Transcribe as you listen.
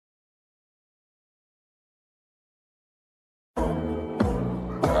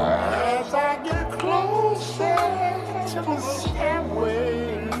multiple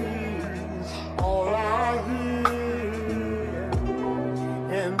stairways. All I hear,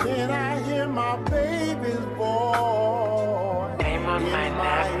 and then I hear my baby's voice. Name on my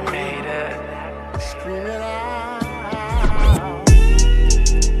neck, made it. Screaming out.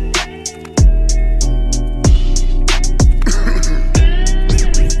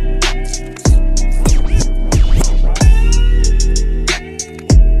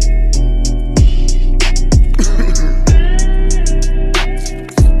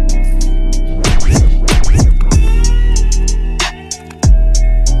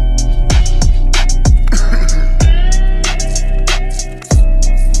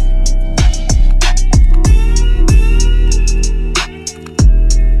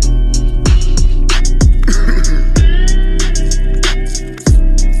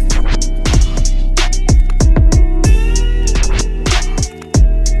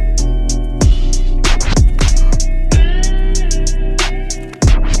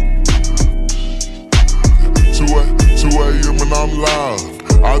 I'm live.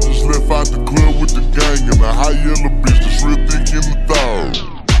 I just left out the club with the gang and a high yellow bitch that's real thick in the thigh.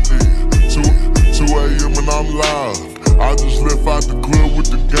 Yeah, 2 a.m. and I'm live. I just left out the club with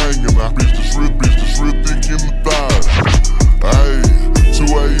the gang and a bitch that's real thick in the thigh. Hey, 2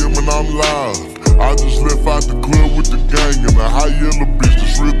 a.m. and I'm live. I just left out the club with the gang and a high yellow bitch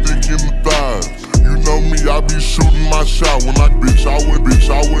that's real thick in the thighs. You know me, I be shooting my shot when I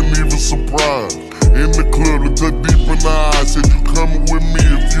wasn't even surprised. In the club, looked her deep in the eyes, said you coming with me,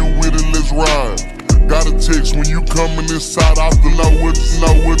 if you with it, let's ride. Got a text when you coming inside, I still know what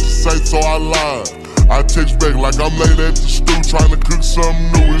to say, so I lied. I text back like I'm late at the stew, trying to cook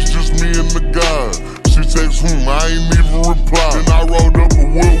something new, it's just me and the guy. She text I ain't even reply. Then I rolled up a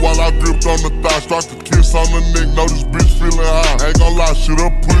wood while I gripped on the thigh, start to kiss on the neck, know this bitch feeling high. Ain't gon' lie, shit,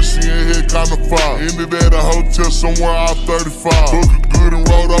 her pussy and head kinda fire. Ended at a hotel somewhere out 35. Booked good and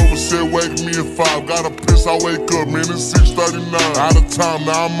rolled over, said wake me at 5. Gotta piss, I wake up, man, it's 6:39. Out of time,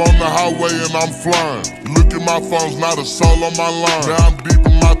 now I'm on the highway and I'm flying. Look at my phone's not a soul on my line. Now I'm deep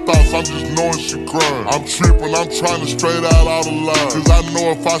in my thoughts, I'm just knowing she crying. I'm tripping, I'm trying to straight out all the lies. Cause I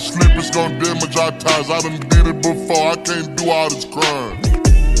know if I slip, it's gon' damage our ties. I done did it before, I can't do all this crime.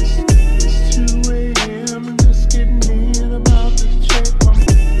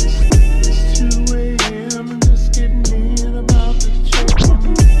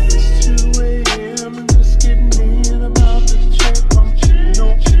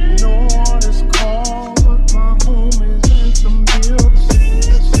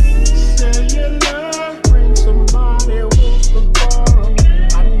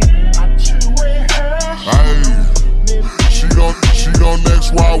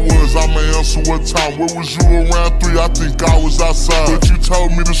 I'ma answer what time. Where was you around 3? I think I was outside. But you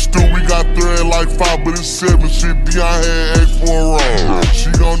told me to stew, we got there at like 5, but it's 7. Shit, Dion had 8 for a roll. She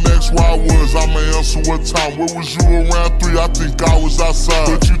gon' ask where I was, I'ma answer what time. Where was you around 3? I think I was outside.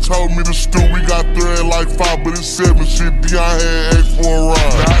 But you told me to stew, we got there at like 5, but it's 7. Shit, Dion had 8 for a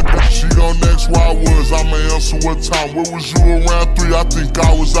ride. She gon' ask where I was, I'ma answer what time. Where was you around 3? I think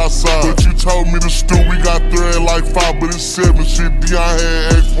I was outside. But you told me to stew, we got there at like 5, but it's 7. Shit, Dion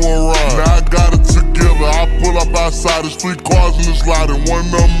had 8 for a ride. Now I got it together, I pull up outside, there's 3 cars in this lot and one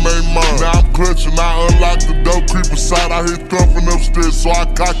of them ain't mine. Now I'm clutching, I unlock the door, creep aside, I hear thumping upstairs, so I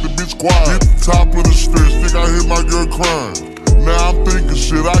cock the bitch quiet. Hit the top of the stairs, think I hit my girl crying. Now I'm thinking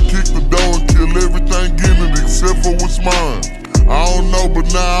shit, I kick the door and kill everything in it except for what's mine. I don't know, but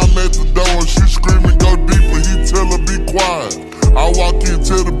now I'm at the door and she screaming go deeper, he tell her be quiet. I walk in,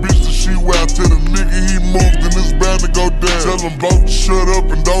 tell the bitch that she wild, tell the nigga he moved and it's bound to go down. Tell them both to shut up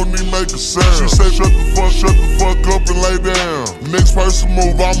and don't even make a sound. She say shut the fuck up and lay down. Next person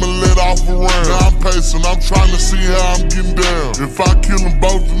move, I'ma let off a round. Now I'm pacing, I'm trying to see how I'm getting down. If I kill them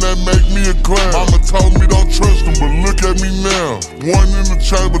both, then that make me a clown. Mama told me don't trust them, but look at me now. 1 in the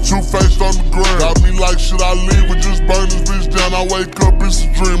chamber, 2 faced on the ground. Got me like should I leave or just burn this bitch down? I wake up, it's a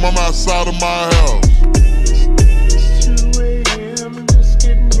dream, I'm outside of my house.